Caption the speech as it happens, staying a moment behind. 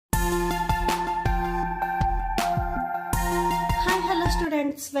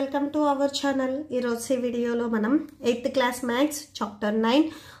students, welcome to our channel. Ee roju video lo manam 8th class maths chapter 9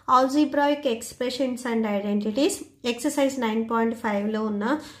 Algebraic Expressions and Identities exercise 9.5 lo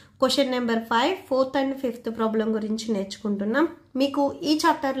unna question number 5 4th and 5th problem gurinchi నేర్చుకుంటున్నాం. మీకు ఈ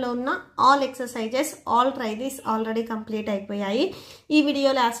chapter లో ఉన్న all exercises all try this already complete అయిపోయాయి. ఈ video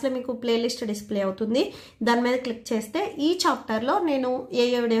last లో మీకు playlist display అవుతుంది. దాని మీద క్లిక్ చేస్తే ఈ చాప్టర్ లో నేను ఏ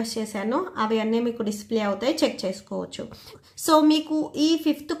వీడియోస్ చేశానో అవి అన్నీ మీకు డిస్ప్లే అవుతాయి, చెక్ చేసుకోవచ్చు. సో మీకు ఈ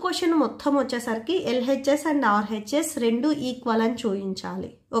 5th క్వశ్చన్ మొత్తం వచ్చేసరికి LHS అండ్ RHS రెండు ఈక్వల్ అని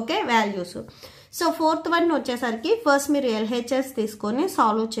చూపించాలి. Okay, values. So 4th one వచ్చేసరికి ఫస్ట్ మీరు LHS తీసుకొని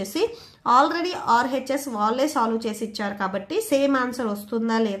సాల్వ్ చేసి ఆల్రెడీ RHS వాళ్ళే సాల్వ్ చేసి ఇచ్చారు కాబట్టి సేమ్ ఆన్సర్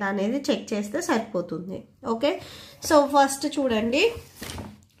వస్తుందా లేదా అనేది చెక్ చేస్తే సరిపోతుంది. ఓకే, సో ఫస్ట్ చూడండి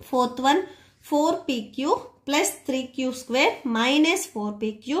 4th one 4PQ plus 3Q square minus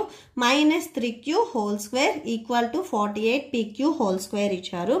 4PQ minus 3Q whole square equal to 48PQ whole square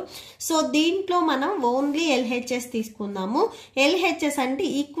ఇచ్చారు. సో దీంట్లో మనం ఓన్లీ LHS తీసుకుందాము. LHS అంటే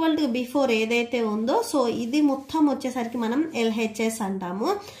ఈక్వల్ టు బిఫోర్ ఏదైతే ఉందో సో ఇది మొత్తం వచ్చేసరికి మనం LHS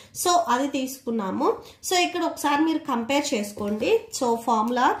అంటాము. సో అది తీసుకున్నాము. సో ఇక్కడ ఒకసారి మీరు కంపేర్ చేసుకోండి. సో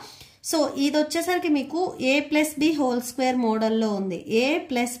ఫార్ములా సో ఇది వచ్చేసరికి మీకు a plus B whole square మోడల్లో ఉంది, a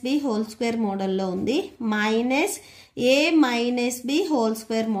plus B whole square మోడల్లో ఉంది, minus a minus B whole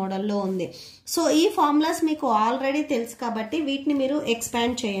square మోడల్లో ఉంది. సో ఈ ఫార్ములాస్ మీకు ఆల్రెడీ తెలుసు కాబట్టి వీటిని మీరు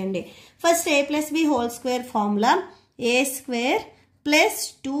ఎక్స్పాండ్ చేయండి. First a plus B whole square formula a square plus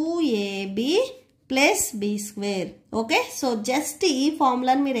 2ab plus B square. Okay, so just ఈ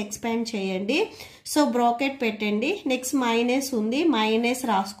ఫార్ములాని మీరు ఎక్స్పాండ్ చేయండి. సో బ్రాకెట్ పెట్టండి. నెక్స్ట్ మైనస్ ఉంది, మైనస్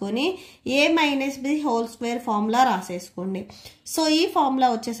రాసుకొని ఏ minus B whole square formula రాసేసుకోండి. So ఈ ఫార్ములా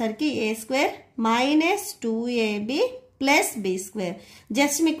వచ్చేసరికి ఏ square minus 2ab plus B square.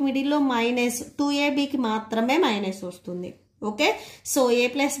 Just మీకు మిడిల్లో మైనస్ 2abకి మాత్రమే మైనస్ వస్తుంది. ఓకే, సో ఏ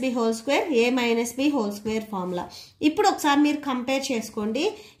ప్లస్ బి హోల్ స్క్వేర్ ఏ minus B whole square formula. ఇప్పుడు ఒకసారి మీరు కంపేర్ చేసుకోండి.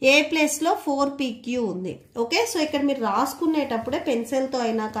 ఏ ప్లస్ లో 4PQ ఉంది. ఓకే, సో ఇక్కడ మీరు రాసుకునేటప్పుడే పెన్సిల్తో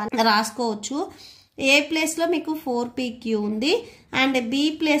అయినా కానీ రాసుకోవచ్చు. ఏ ప్లస్ లో మీకు 4PQ ఉంది అండ్ బి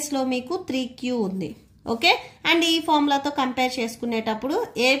ప్లస్ లో మీకు 3Q ఉంది. ఓకే, అండ్ ఈ ఫార్ములాతో కంపేర్ చేసుకునేటప్పుడు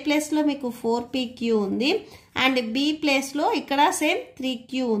ఏ ప్లస్ లో మీకు 4PQ ఉంది అండ్ బి ప్లస్ లో ఇక్కడ సేమ్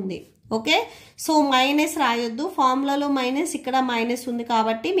 3Q ఉంది. ఓకే, సో మైనస్ రాయొద్దు, ఫార్ములాలో మైనస్ ఇక్కడ మైనస్ ఉంది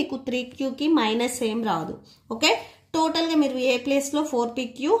కాబట్టి మీకు 3Qకి మైనస్ ఏం రాదు. ఓకే, టోటల్గా మీరు ఏ ప్లేస్లో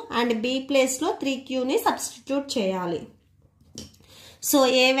 4PQ అండ్ బి ప్లేస్లో 3Qని సబ్స్టిట్యూట్ చేయాలి. సో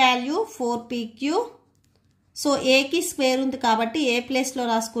ఏ వాల్యూ 4PQ, సో ఏకి స్క్వేర్ ఉంది కాబట్టి ఏ ప్లేస్లో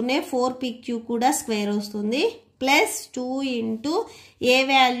రాసుకునే 4PQ కూడా స్క్వేర్ వస్తుంది, plus 2 into A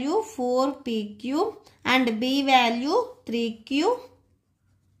value 4PQ and B value 3Q.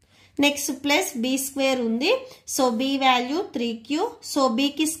 Next plus B square ఉంది, so B value 3Q. So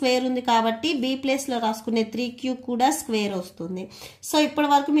బికి square ఉంది కాబట్టి బి ప్లేస్లో రాసుకునే 3Q కూడా స్క్వేర్ వస్తుంది. సో ఇప్పటి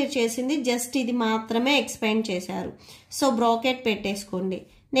వరకు మీరు చేసింది జస్ట్ ఇది మాత్రమే ఎక్స్పాండ్ చేశారు. సో బ్రాకెట్ పెట్టేసుకోండి.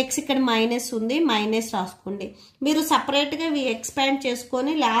 నెక్స్ట్ ఇక్కడ మైనస్ ఉంది, మైనస్ రాసుకోండి. మీరు సపరేట్గా ఇవి ఎక్స్పాండ్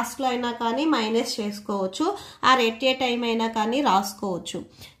చేసుకొని లాస్ట్లో అయినా కానీ మైనస్ చేసుకోవచ్చు, ఆర్ ఎట్ ఏ టైం అయినా కానీ రాసుకోవచ్చు.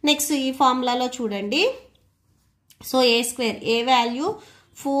 నెక్స్ట్ ఈ ఫార్ములాలో చూడండి. సో ఏ స్క్వేర్ ఏ value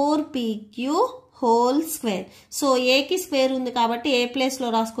 4PQ whole square. So ఏకి స్క్వేర్ ఉంది కాబట్టి ఏ ప్లేస్లో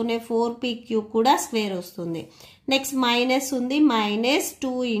రాసుకునే 4PQ కూడా స్క్వేర్ వస్తుంది. నెక్స్ట్ మైనస్ ఉంది, మైనస్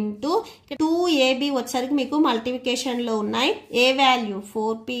 2 ఇంటూ 2ab వచ్చేసరికి మీకు మల్టిప్లికేషన్లో ఉన్నాయి. ఏ value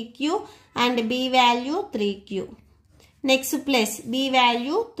 4PQ and B value 3Q. Next plus B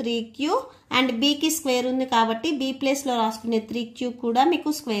value 3Q and బికి square ఉంది కాబట్టి బి ప్లేస్లో రాసుకునే 3Q కూడా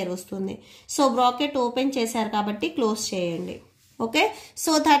మీకు స్క్వేర్ వస్తుంది. సో బ్రాకెట్ ఓపెన్ చేశారు కాబట్టి క్లోజ్ చేయండి. Okay,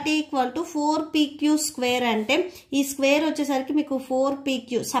 so that equal to 4PQ square అంటే ఈ స్క్వేర్ వచ్చేసరికి మీకు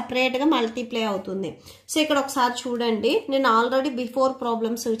 4PQ సపరేట్గా మల్టిప్లై అవుతుంది. సో ఇక్కడ ఒకసారి చూడండి, నేను ఆల్రెడీ బిఫోర్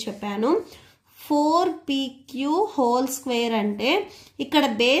ప్రాబ్లమ్స్ చెప్పాను. 4PQ హోల్ స్క్వేర్ అంటే ఇక్కడ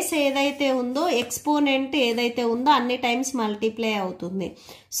బేస్ ఏదైతే ఉందో ఎక్స్పోనెంట్ ఏదైతే ఉందో అన్ని టైమ్స్ మల్టిప్లై అవుతుంది.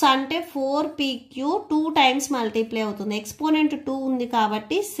 సో అంటే 4PQ 2 టైమ్స్ మల్టిప్లై అవుతుంది. ఎక్స్పోనెంట్ 2 ఉంది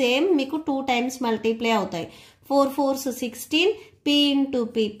కాబట్టి సేమ్ మీకు 2 టైమ్స్ మల్టిప్లై అవుతాయి. 4 4s 16, p into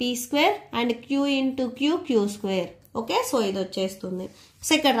p square and q into q square. Okay, so ఇది వచ్చేస్తుంది.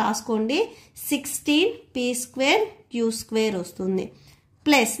 సో ఇక్కడ రాసుకోండి 16p స్క్వేర్ q స్క్వేర్ వస్తుంది.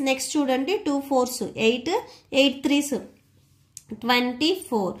 ప్లస్ నెక్స్ట్ చూడండి 2 4s 8, 8 3s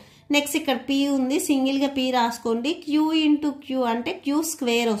 24. నెక్స్ట్ ఇక్కడ p ఉంది, సింగిల్గా p రాసుకోండి. q ఇంటూ q అంటే q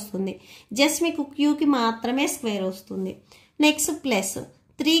స్క్వేర్ వస్తుంది. జస్ట్ మీకు qకి మాత్రమే స్క్వేర్ వస్తుంది. Next plus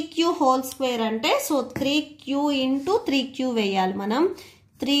 3Q whole square అంటే సో 3Q ఇంటూ 3Q వేయాలి మనం.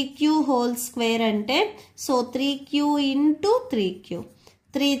 3q హోల్ స్క్వేర్ అంటే so 3q into 3q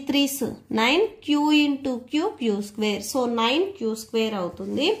 3 3s 9 q into q square so 9q square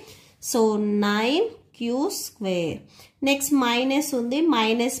అవుతుంది so 9q square next minus ఉంది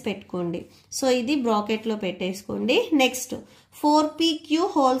minus పెట్టుకోండి so ఇది బ్రాకెట్లో పెట్టేసుకోండి నెక్స్ట్ 4pq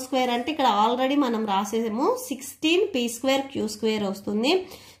హోల్ స్క్వేర్ అంటే ఇక్కడ ఆల్రెడీ మనం రాసేసాము 16p స్క్వేర్ q స్క్వేర్ వస్తుంది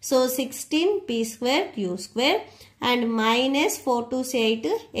so 16p square q square and minus 4 2s 8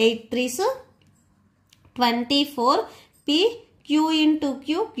 8 3s 24p q into q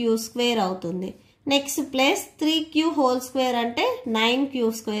square అవుతుంది next plus 3q whole square అంటే 9q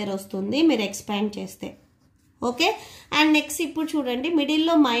స్క్వేర్ వస్తుంది మీరు ఎక్స్పాండ్ చేస్తే okay and next ఇప్పుడు చూడండి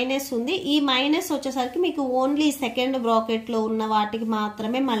మిడిల్లో మైనస్ ఉంది ఈ మైనస్ వచ్చేసరికి మీకు ఓన్లీ సెకండ్ బ్రాకెట్లో ఉన్న వాటికి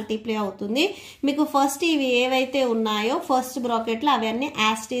మాత్రమే మల్టిప్లై అవుతుంది మీకు ఫస్ట్ ఇవి ఏవైతే ఉన్నాయో ఫస్ట్ బ్రాకెట్లో అవన్నీ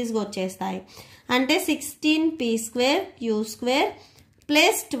యాస్టీస్గా వచ్చేస్తాయి అంటే 16p square q square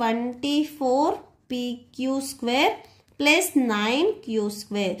plus 24pq square plus 9q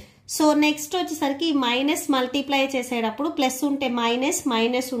square so next వచ్చేసరికి మైనస్ మల్టిప్లై చేసేటప్పుడు ప్లస్ ఉంటే మైనస్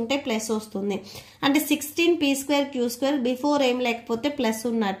మైనస్ ఉంటే ప్లస్ వస్తుంది అంటే 16p square q square before ఏం లేకపోతే ప్లస్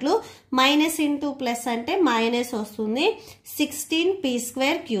ఉన్నట్లు మైనస్ ఇంటూ ప్లస్ అంటే మైనస్ వస్తుంది 16p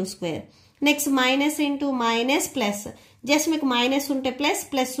square q square next minus into minus plus just మీకు మైనస్ ఉంటే ప్లస్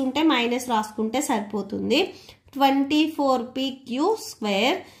ప్లస్ ఉంటే మైనస్ రాసుకుంటే సరిపోతుంది 24pq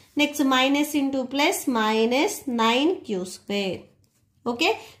square next minus into plus minus 9q square okay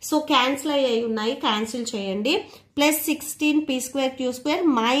so cancel అయ్యాయి ఉన్నాయి క్యాన్సిల్ చేయండి plus 16p square q square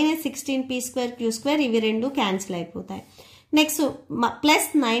minus 16p square q square ఇవి రెండు క్యాన్సిల్ అయిపోతాయి next plus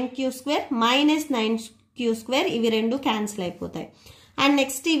 9q square minus 9q square ఇవి రెండు cancel అయిపోతాయి and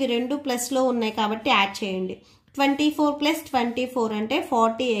next ఇవి రెండు ప్లస్లో ఉన్నాయి కాబట్టి యాడ్ చేయండి 24 ప్లస్ 24 అంటే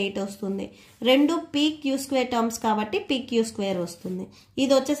 48 వస్తుంది రెండు pq స్క్వేర్ టర్మ్స్ కాబట్టి pq స్క్వేర్ వస్తుంది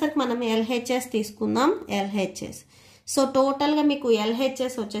ఇది వచ్చేసరికి మనం LHS తీసుకుందాం LHS సో టోటల్గా మీకు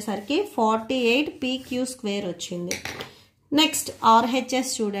LHS వచ్చేసరికి 48pq స్క్వేర్ వచ్చింది నెక్స్ట్ RHS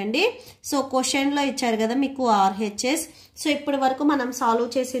చూడండి సో క్వశ్చన్లో ఇచ్చారు కదా మీకు RHS సో ఇప్పటి వరకు మనం సాల్వ్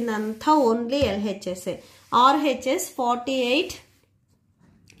చేసిందంతా only LHS RHS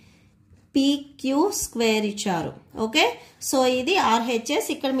 48pq square ఇచ్చారు ఓకే సో ఇది RHS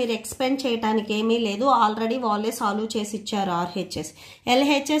ఇక్కడ మీరు ఎక్స్పెండ్ చేయడానికి ఏమీ లేదు ఆల్రెడీ వాళ్ళే సాల్వ్ చేసి ఇచ్చారు RHS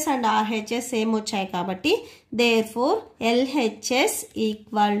LHS and RHS same వచ్చాయి కాబట్టి therefore LHS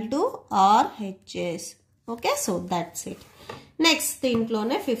equal to RHS okay so that's it next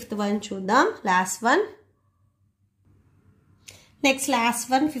దీంట్లోనే ఫిఫ్త్ వన్ చూద్దాం last one next last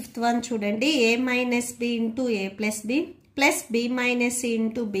one fifth one చూడండి a minus b into a plus b plus b minus c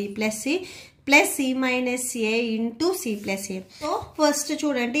into b plus c plus c minus a into c plus a so first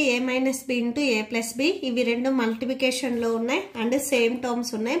చూడండి a minus b into a plus b ఇవి రెండు మల్టిప్లికేషన్లో ఉన్నాయి and same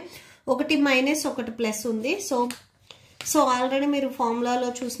terms ఉన్నాయి ఒకటి minus ఒకటి plus ఉంది so already మీరు ఫార్ములాలో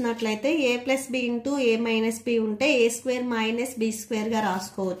చూసినట్లయితే a plus b into a minus b ఉంటే a స్క్వేర్ మైనస్ b స్క్వేర్గా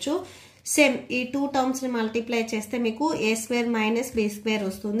రాసుకోవచ్చు సేమ్ ఈ టూ టర్మ్స్ని మల్టిప్లై చేస్తే మీకు a square minus b square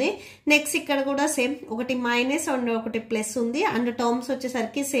వస్తుంది నెక్స్ట్ ఇక్కడ కూడా సేమ్ ఒకటి మైనస్ అండ్ ఒకటి ప్లస్ ఉంది అండ్ టర్మ్స్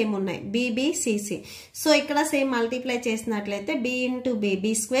వచ్చేసరికి సేమ్ ఉన్నాయి bbcc సో ఇక్కడ సేమ్ మల్టిప్లై చేసినట్లయితే b into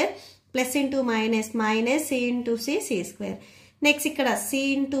b square plus into minus minus c into c square next ఇక్కడ c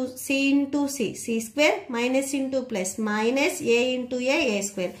into c square minus into plus minus a into a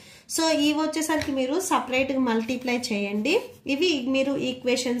square so ఇవి వచ్చేసరికి మీరు సపరేట్గా multiply చేయండి ఇవి మీరు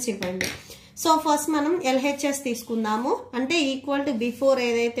ఈక్వేషన్స్ ఇవ్వండి సో ఫస్ట్ మనం LHS తీసుకుందాము అంటే ఈక్వల్ టు బిఫోర్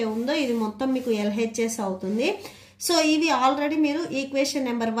ఏదైతే ఉందో ఇది మొత్తం మీకు LHS అవుతుంది సో ఇవి ఆల్రెడీ మీరు ఈక్వేషన్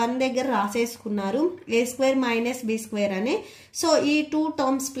నెంబర్ 1 దగ్గర రాసేసుకున్నారు a square minus b square అని సో ఈ టూ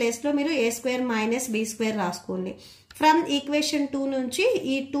టర్మ్స్ ప్లేస్లో మీరు a square minus b square రాసుకోండి ఫ్రమ్ ఈక్వేషన్ 2 నుంచి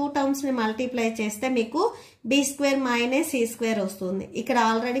ఈ టూ టర్మ్స్ని మల్టిప్లై చేస్తే మీకు b square minus c square వస్తుంది ఇక్కడ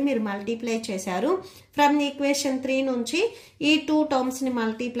ఆల్రెడీ మీరు మల్టిప్లై చేశారు ఫ్రమ్ ఈక్వేషన్ 3 నుంచి ఈ టూ టర్మ్స్ని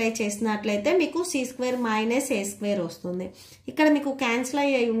మల్టిప్లై చేసినట్లయితే మీకు c square minus a square వస్తుంది ఇక్కడ మీకు క్యాన్సిల్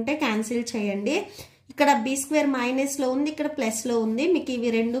అయ్యి ఉంటే క్యాన్సిల్ చేయండి ఇక్కడ b స్క్వేర్ మైనస్లో ఉంది ఇక్కడ ప్లస్లో ఉంది మీకు ఇవి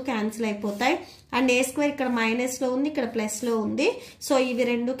రెండు క్యాన్సిల్ అయిపోతాయి అండ్ a స్క్వేర్ ఇక్కడ మైనస్లో ఉంది ఇక్కడ ప్లస్లో ఉంది సో ఇవి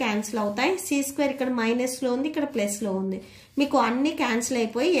రెండు క్యాన్సిల్ అవుతాయి c స్క్వేర్ ఇక్కడ మైనస్లో ఉంది ఇక్కడ ప్లస్లో ఉంది మీకు అన్ని క్యాన్సిల్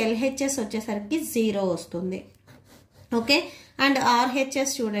అయిపోయి LHS వచ్చేసరికి 0 వస్తుంది ఓకే అండ్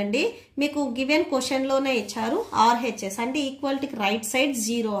RHS చూడండి మీకు గివెన్ క్వశ్చన్లోనే ఇచ్చారు RHS అంటే ఈక్వాలిటీకి రైట్ సైడ్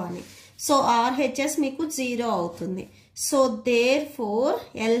 0 అని సో RHS మీకు 0 అవుతుంది so therefore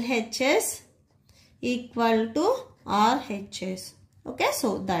LHS equal to RHS okay so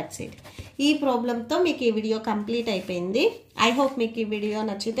that's it ఈ ప్రాబ్లంతో మీకు ఈ వీడియో కంప్లీట్ అయిపోయింది ఐ హోప్ మీకు ఈ వీడియో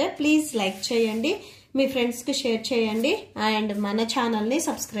నచ్చితే ప్లీజ్ లైక్ చేయండి మీ ఫ్రెండ్స్కి షేర్ చేయండి అండ్ మన ఛానల్ని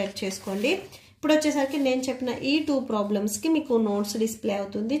సబ్స్క్రైబ్ చేసుకోండి. ఇప్పుడు వచ్చేసరికి నేను చెప్పిన ఈ 2 ప్రాబ్లమ్స్కి మీకు నోట్స్ డిస్ప్లే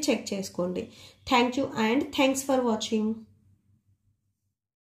అవుతుంది, చెక్ చేసుకోండి. Thank you and thanks for watching.